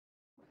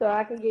so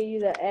I can give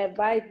you the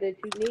advice that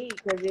you need.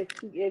 Because if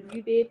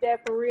you did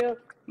that for real,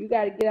 you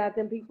got to get out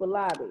them people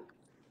lobby.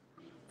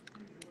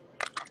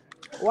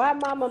 Why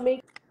Mama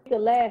Mika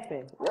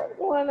laughing? What's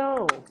going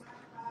on?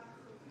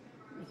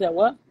 You said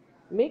what?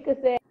 Mika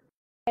said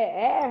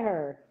add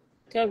her.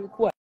 Tell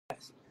request.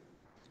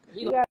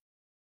 You got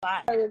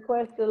to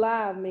request to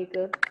live,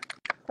 Mika.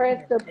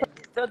 Press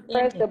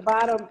the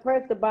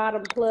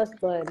bottom plus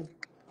button.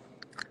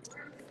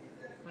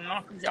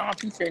 I don't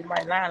appreciate my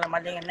line on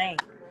my damn name.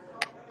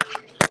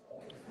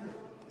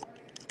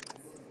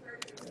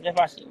 That's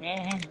why she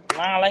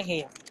lying like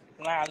hell.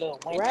 Lying little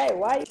wench. Right?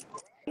 Why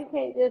you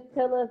can't just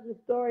tell us the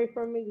story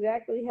from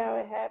exactly how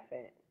it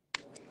happened,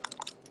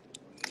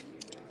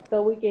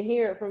 so we can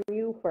hear it from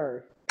you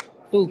first.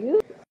 Who? You,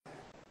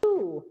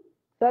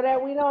 so that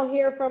we don't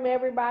hear from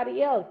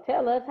everybody else.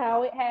 Tell us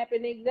how it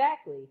happened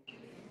exactly.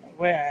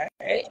 Well,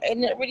 it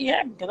ain't really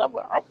happened because I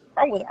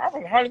was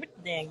hardly with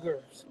the damn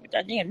girls, with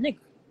that damn nigga,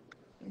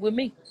 with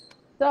me.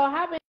 So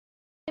how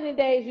many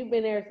days you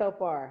been there so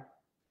far?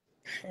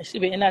 And she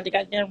been in out the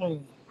goddamn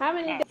room. How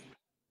many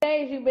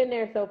days you been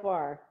there so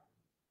far?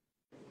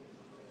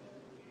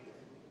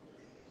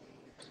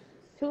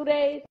 2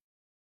 days?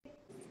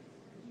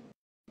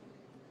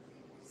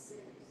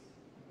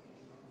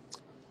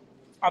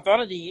 I thought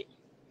I did.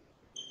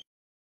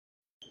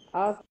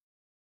 Also,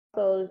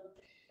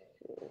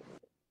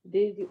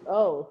 did you?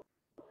 Oh,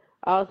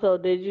 also,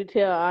 did you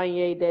tell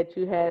Anya that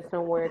you had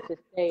somewhere to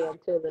stay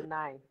until the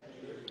 9th?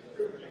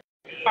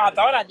 I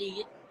thought I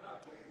did.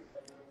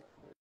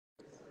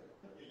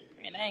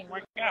 And that ain't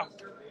working out.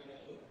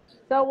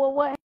 So, well,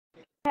 what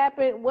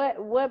happened?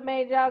 What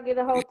made y'all get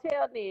a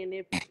hotel then?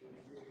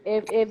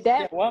 If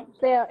that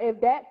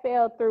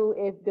fell through,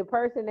 if the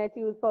person that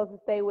you was supposed to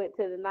stay with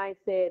to the 9th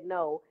said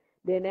no,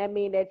 then that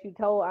mean that you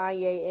told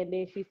Anya, and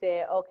then she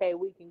said, okay,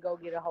 we can go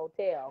get a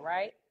hotel,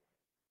 right?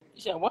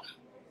 You said what?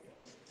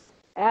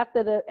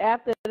 After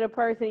the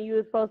person you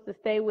was supposed to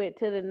stay with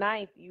to the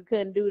 9th, you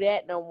couldn't do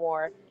that no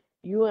more.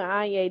 You and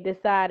Anya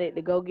decided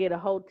to go get a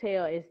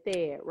hotel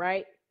instead,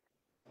 right?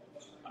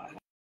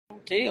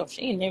 Hotel.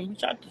 She ain't never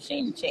reached out to she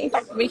ain't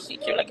talk to me. She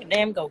treated like a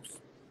damn ghost.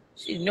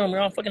 She's normally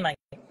on fucking night.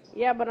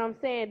 Yeah, but I'm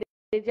saying,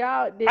 did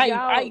y'all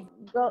I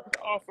go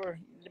offer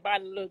to buy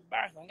the little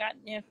bar some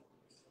goddamn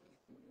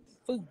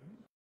food.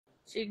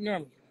 She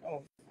ignored me.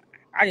 Oh,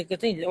 I just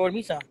continue to order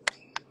me some.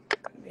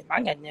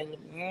 I got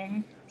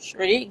that.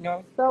 Sure did ignore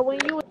me. So when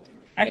you was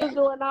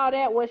doing all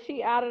that, was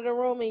she out of the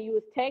room and you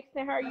was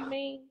texting her, you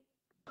mean?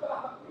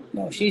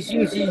 No, she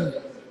was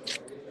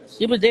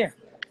there.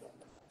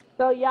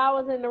 So y'all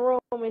was in the room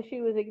and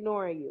she was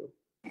ignoring you.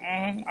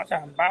 I was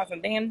trying to buy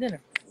some damn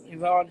dinner.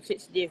 With all the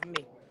shit she did for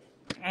me.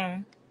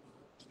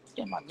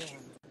 Get my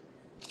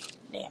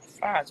damn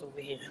fries over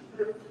here.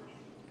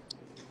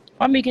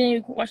 Why me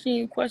can watch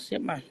any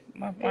question my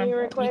Can you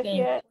request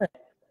yet?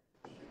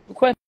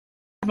 Request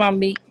my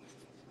meat.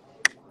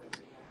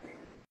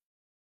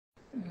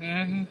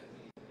 And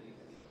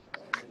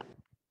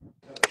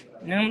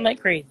I'm like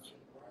crazy.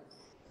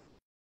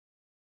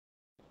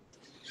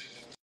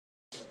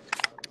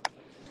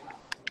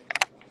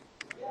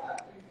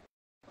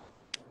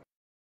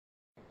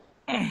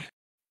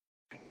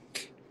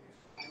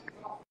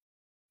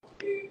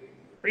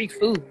 Free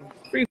food.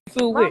 Free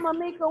food with. Mama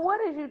Mika,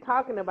 what is you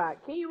talking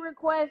about? Can you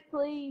request,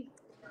 please?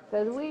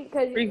 Cause we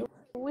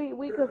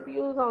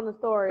confused on the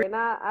story, and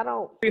I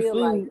don't Free feel food.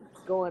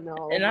 like going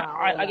on And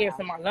my own I gave life.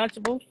 some of my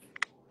Lunchables,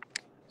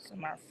 some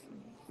of my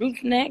fruit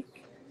snacks.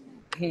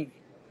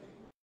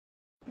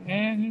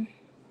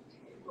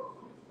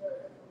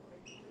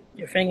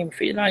 Your friend gave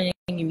me $50.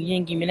 You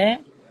didn't give me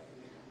that.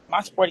 My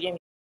sport gave me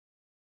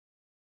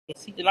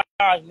 $60. You're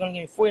gonna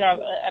give me $40 out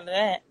of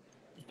that.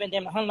 You spent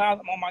damn $100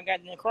 on my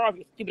goddamn car.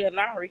 You stupid at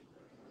lottery.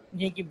 You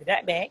didn't give me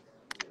that back.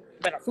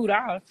 But $2.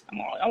 I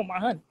want my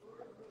 $100.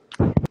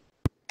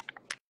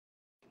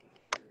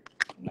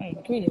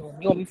 Between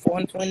them, you owe me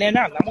 $429.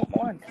 I want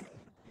more.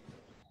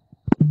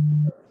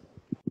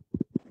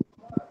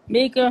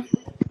 Mika.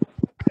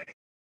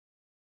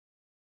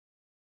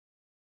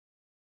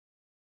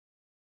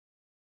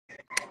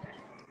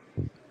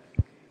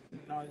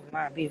 No, it's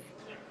not beef.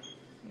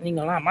 You ain't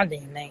gonna lie my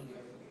damn name.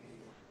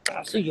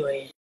 I'll sue your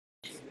ass.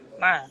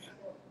 Mine.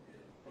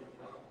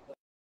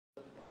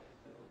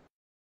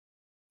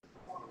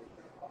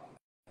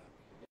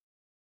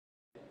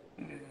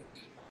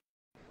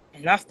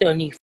 And I still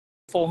need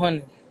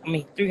 $397.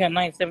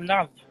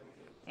 Let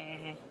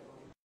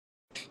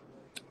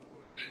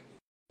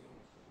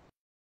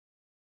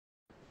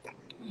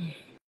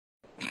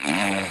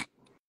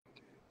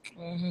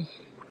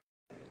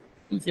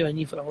me see what I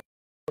need for the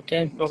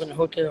hotel. Go in the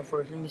hotel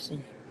first. Let me see.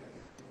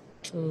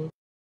 2,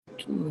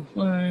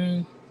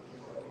 1.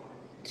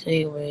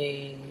 Take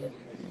away.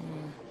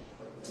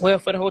 Well,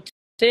 for the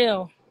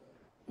hotel,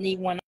 need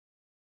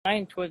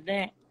 190 towards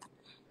that.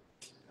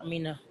 I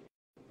mean,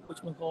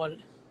 what's one call it?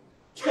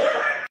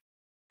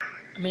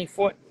 I mean,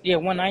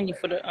 190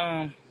 for the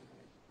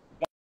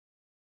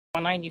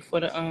 190 for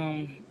the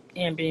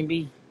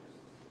Airbnb.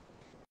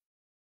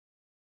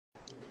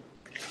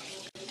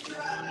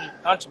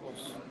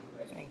 Lunchables.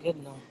 Ain't good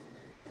enough.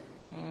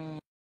 Mm,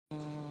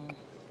 mm,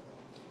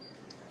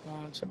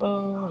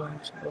 Lunchable.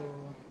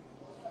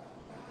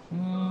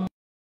 Mm,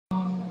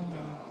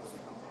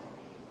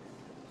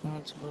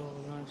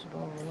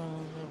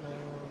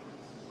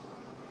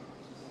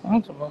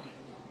 Lunchable.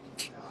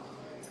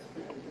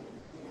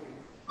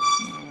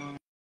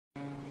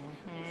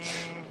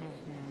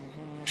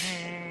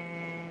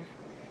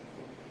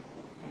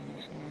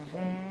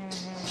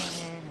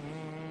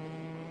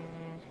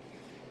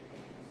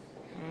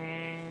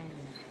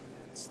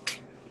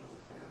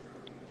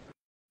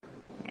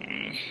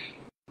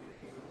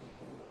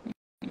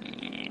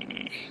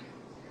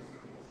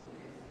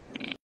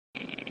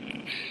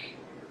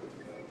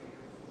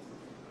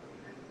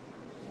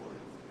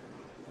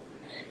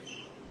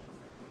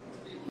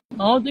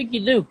 I don't think you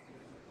do.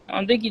 I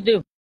don't think you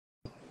do.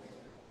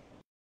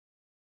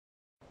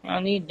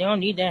 They don't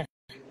need that.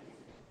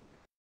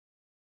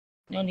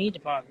 They don't need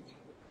deposit.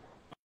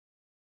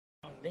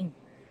 I don't think.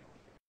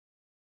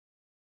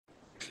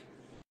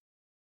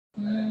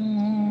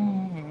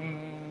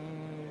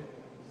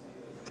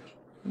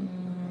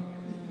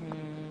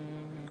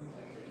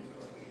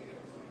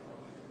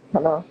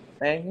 Hello,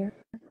 Maggie.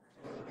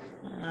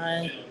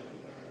 I,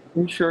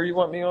 You sure you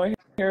want me on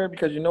here?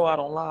 Because you know I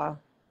don't lie.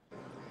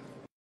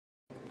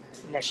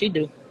 yeah, she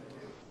do.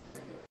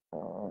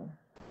 Um,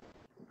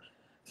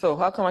 so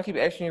how come I keep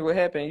asking you what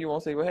happened? You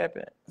won't say what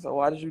happened. So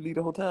why did you leave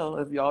the hotel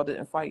if y'all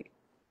didn't fight?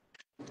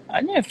 I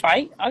didn't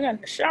fight. I got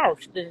in the shower.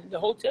 The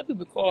hotel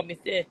people called me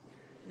and said,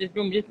 this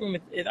room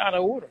is out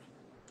of order.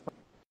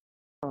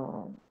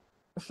 Um,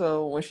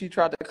 so when she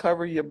tried to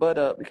cover your butt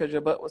up because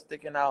your butt was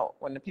sticking out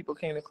when the people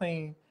came to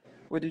clean,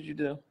 what did you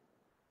do?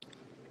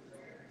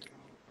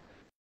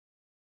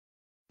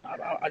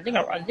 I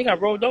think I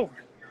rolled over.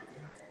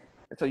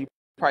 So you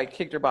probably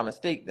kicked her by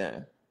mistake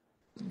then.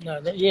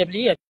 No,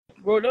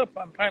 rolled up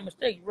by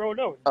mistake. Rolled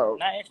over. Oh,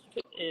 Not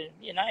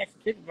actually, not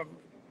actually kicked by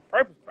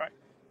purpose, right?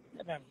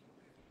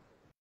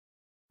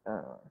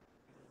 all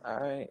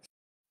right.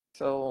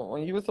 So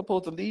when you were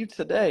supposed to leave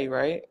today,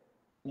 right?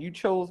 You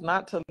chose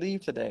not to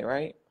leave today,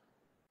 right?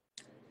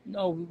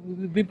 No,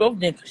 we both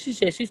did. She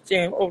said she's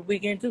staying over the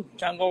weekend too.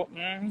 Trying to go.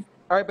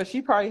 All right, but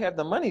she probably had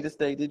the money to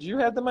stay. Did you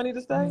have the money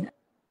to stay?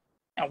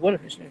 I would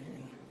have.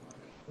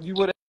 You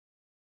would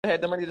have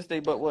had the money to stay,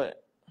 but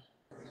what?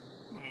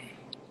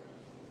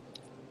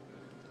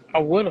 I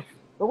would have.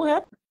 But what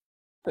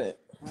happened?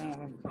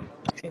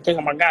 She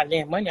taking my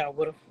goddamn money. I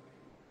would have.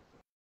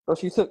 So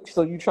she took.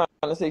 So you trying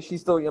to say she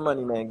stole your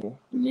money, Maggie?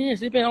 Yeah,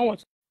 she spent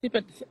almost. She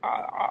spent.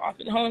 I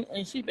spent $100,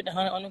 and she spent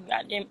 $100 on the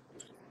goddamn.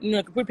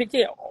 Put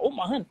picture. Oh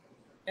my honey.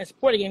 And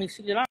Sporty gave me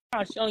 $60.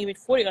 She only made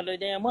 $40 out of the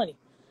damn money.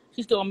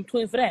 She stole me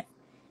 20 for that.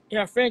 And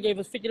her friend gave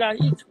us $50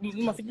 each.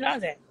 My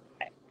 $50 at.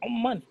 On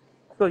my money.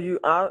 So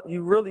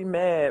you really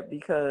mad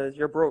because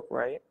you're broke,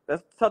 right?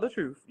 Let's tell the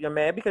truth. You're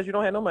mad because you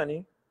don't have no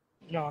money.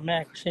 No,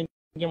 man, she didn't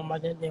give me my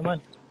damn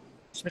money.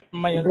 Spent my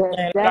money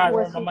on That's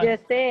what my she money.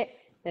 just said.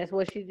 That's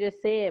what she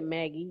just said,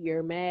 Maggie.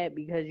 You're mad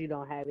because you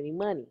don't have any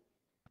money.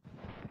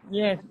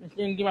 Yeah, she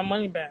didn't give my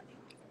money back.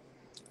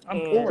 I'm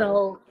And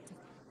poor.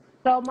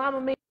 So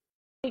Mama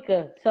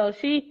Mika, so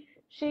she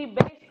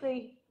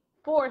basically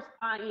forced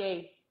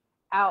Kanye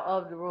out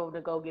of the room to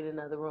go get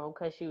another room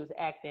because she was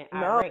acting no,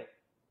 irate.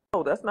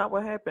 that's not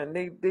what happened.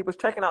 They was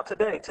checking out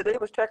today. Today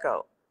was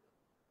checkout.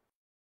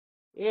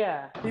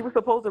 Yeah. She was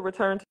supposed to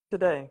return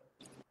today.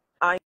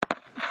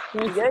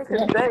 Yeah. Yeah,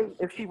 can stay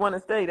if she want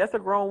to stay. That's a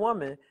grown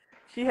woman.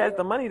 She has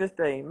the money to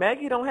stay.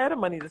 Maggie don't have the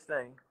money to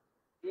stay.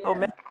 So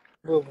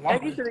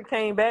Maggie should have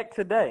came back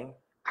today.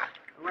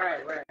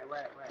 Right.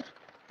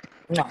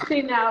 No.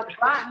 See now,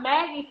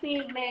 Maggie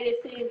made it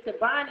seem to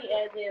Bonnie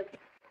as if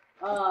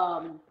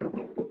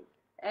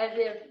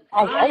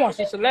I want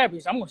to see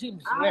celebrities. I'm going to see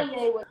the celebrities.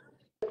 Anya was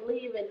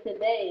leaving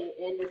today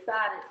and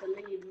decided to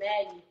leave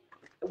Maggie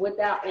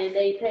and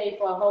they paid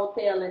for a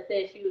hotel and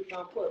said she was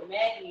gonna put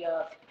Maggie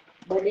up,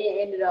 but then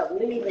ended up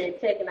leaving,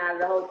 checking out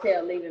of the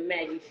hotel, leaving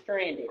Maggie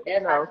stranded.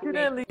 That's how No, she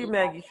didn't leave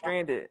Maggie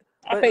stranded.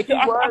 I But paid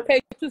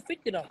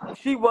 $250 though.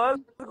 she was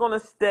gonna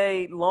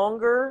stay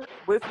longer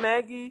with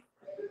Maggie,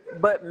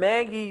 but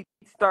Maggie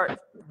starts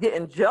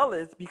getting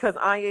jealous because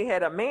Anya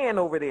had a man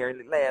over there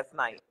last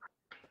night.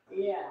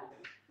 Yeah.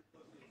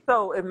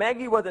 So if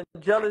Maggie wasn't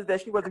jealous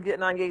that she wasn't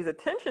getting Anya's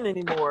attention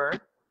anymore,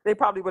 they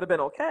probably would have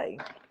been okay.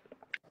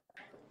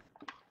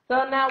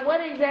 So now, what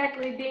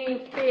exactly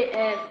deems Fit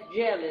as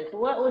jealous?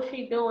 What was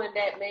she doing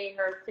that made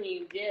her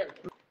seem jealous?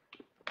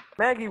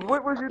 Maggie,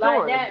 what was you Like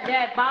doing?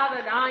 that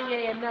bothered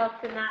Anya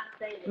enough to not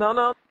say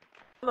that.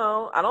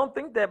 No. I don't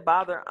think that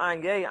bothered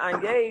Anya.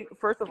 Anya,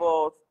 first of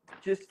all,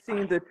 just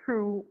seen the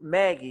true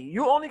Maggie.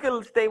 You only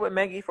can stay with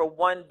Maggie for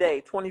one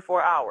day,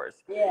 24 hours.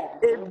 Yeah.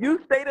 If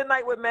you stay the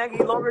night with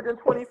Maggie longer than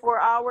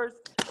 24 hours,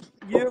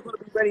 you're going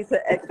to be ready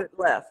to exit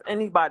left.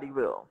 Anybody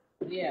will.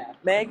 Yeah.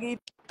 Maggie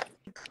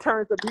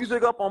turns the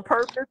music up on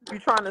purpose if you're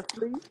trying to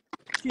sleep.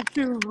 She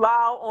chews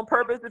loud on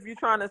purpose if you're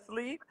trying to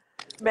sleep.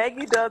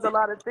 Maggie does a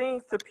lot of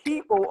things to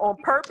people on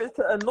purpose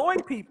to annoy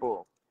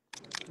people.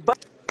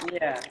 But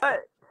Yeah.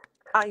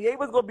 Anye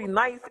was gonna be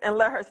nice and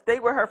let her stay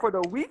with her for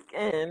the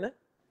weekend,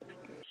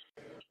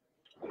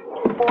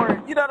 or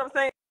you know what I'm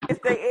saying,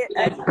 stay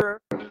extra.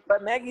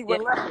 But Maggie Yeah.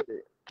 went left with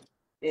it,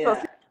 so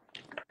Yeah.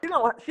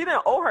 she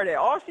didn't owe her that.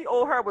 All she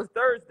owed her was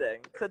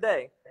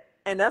today,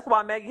 and that's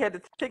why Maggie had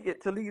the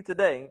ticket to leave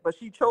today. But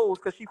she chose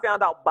because she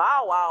found out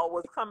Bow Wow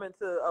was coming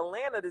to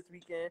Atlanta this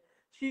weekend.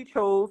 She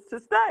chose to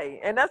stay,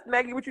 and that's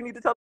Maggie. What you need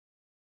to tell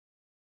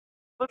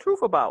the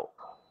truth about.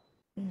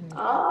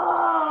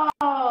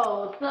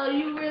 Oh, so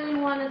you really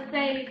want to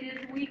stay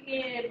this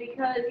weekend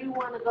because you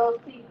want to go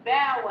see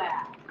Bow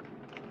Wow.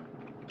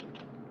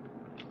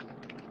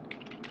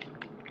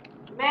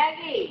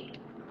 Maggie,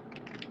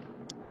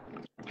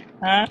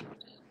 Huh?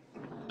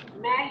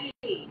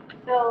 Maggie.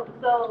 So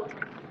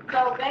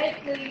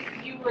basically,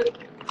 you was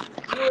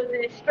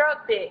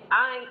instructed.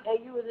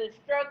 You was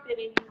instructed,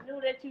 and you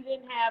knew that you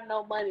didn't have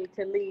no money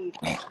to leave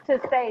to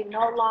stay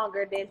no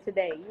longer than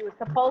today. You were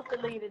supposed to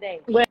leave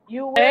today. Well,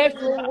 You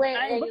actually, willingly went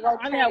I and you go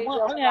change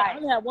your flight.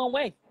 only had one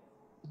way.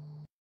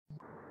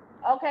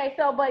 Okay,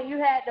 so but you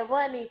had the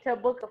money to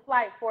book a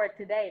flight for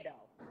today though.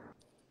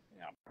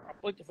 Yeah, I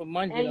booked it for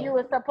Monday And though. you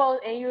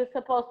were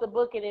supposed to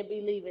book it and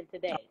be leaving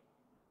today.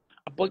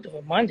 I booked it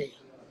for Monday.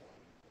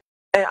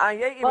 And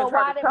Anye even But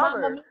tried why to did tell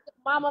her.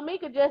 Mama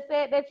Mika just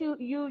said that you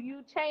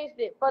changed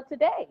it for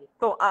today?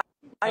 So Uh,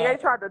 Anye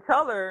tried to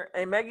tell her,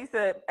 and Maggie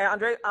said,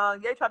 and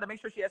Anye tried to make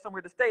sure she had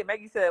somewhere to stay.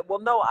 Maggie said, well,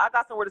 no, I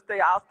got somewhere to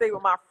stay. I'll stay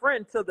with my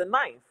friend till the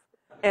 9th.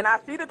 And I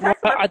see the well,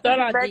 text I thought messages,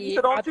 I Maggie,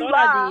 so did. I don't you thought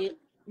I lie. did.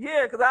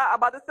 Yeah, because I'm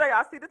about to say,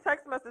 I see the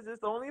text messages,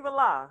 so don't even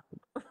lie.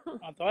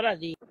 I thought I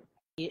did.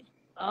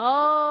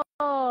 Oh,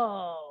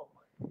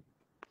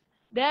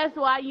 that's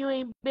why you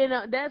ain't been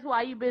up. That's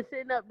why you been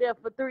sitting up there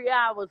for 3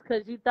 hours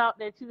because you thought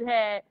that you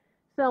had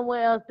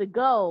somewhere else to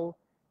go.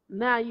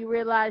 Now you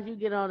realize you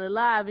get on the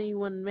live and you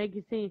want to make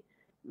it seem,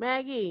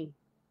 Maggie.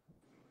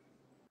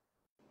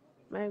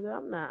 Maggie, I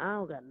don't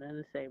got nothing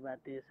to say about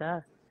this.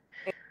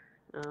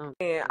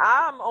 And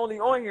I'm only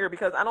on here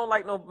because I don't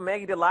like no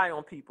Maggie to lie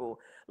on people.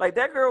 Like,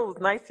 that girl was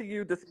nice to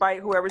you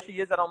despite whoever she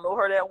is. I don't know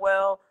her that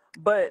well.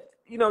 But,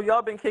 you know,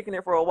 y'all been kicking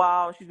it for a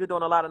while. She's been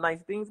doing a lot of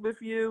nice things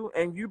with you,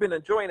 and you've been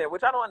enjoying it,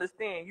 which I don't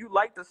understand. You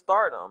like the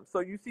stardom. So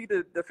you see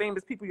the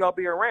famous people y'all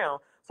be around.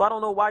 So I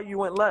don't know why you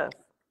went left.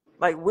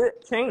 Like,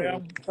 what changed?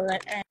 Well,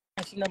 but I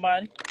ain't see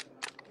nobody.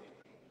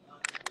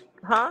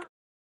 Huh?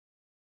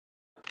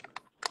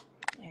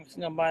 I ain't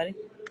see nobody.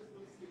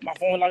 My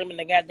phone locked in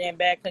the goddamn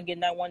bag. Couldn't get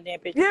not one damn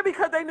picture. Yeah,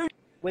 because they knew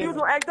Wait you a was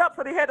minute. going to act up,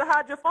 so they had to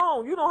hide your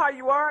phone. You know how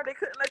you are. They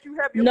couldn't let you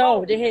have your No,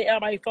 phone. they had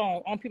everybody's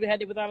phone. On people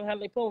had it without having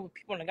their phone.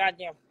 People on the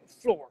goddamn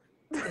floor.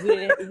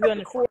 If you're on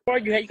the floor,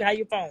 you can have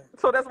your phone.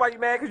 So that's why you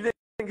mad because you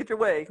didn't get your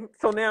way.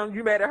 So now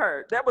you mad at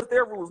her. That was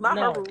their rules, not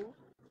her No, rules.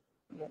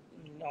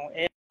 no,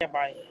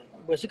 everybody.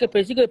 But she could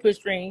put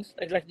strings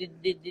like did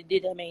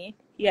that man.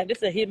 Yeah, this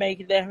is a hit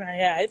maker that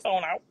had his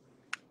phone out.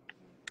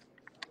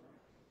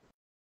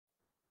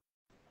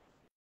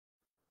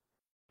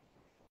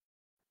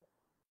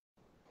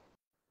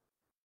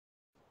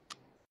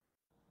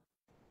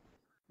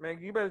 Man,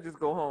 you better just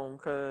go home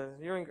because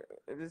you ain't.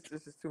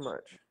 This is too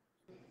much.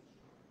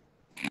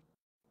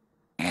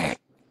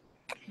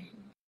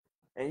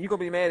 And you gonna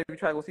be mad if you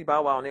try to go see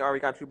Bow Wow and they already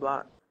got you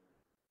blocked.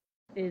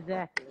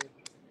 exactly.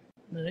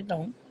 No, they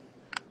don't.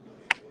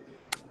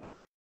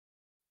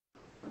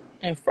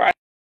 And Friday,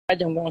 I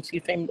didn't want to see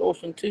Famous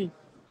Ocean too.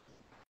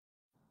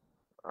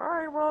 All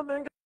right, well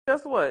then,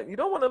 guess what? You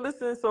don't want to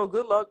listen. So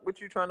good luck with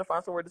you trying to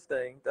find somewhere to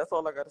stay. That's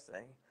all I gotta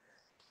say.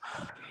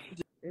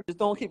 Just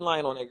don't keep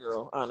lying on that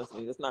girl.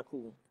 Honestly, that's not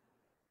cool.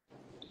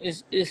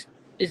 It's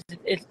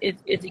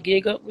a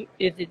gig up.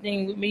 It's the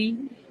thing with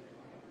me.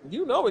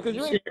 You know it because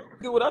you ain't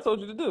do what I told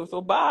you to do.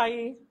 So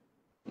bye.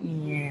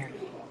 Yeah.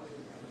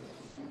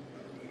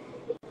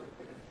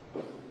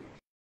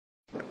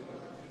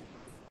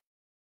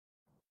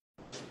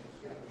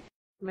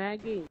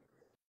 Maggie.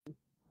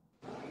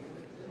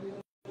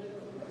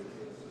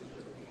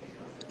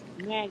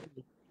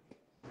 Maggie.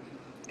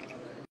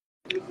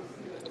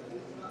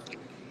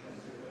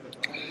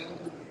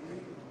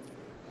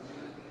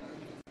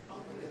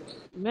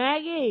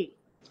 Maggie.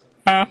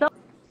 Huh? So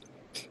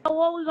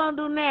what we gonna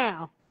do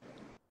now?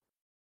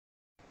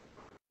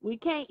 We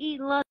can't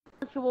eat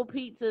Lunchable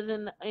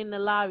pizzas in the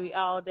lobby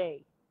all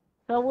day.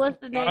 So what's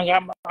the next I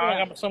step?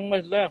 got so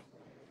much left.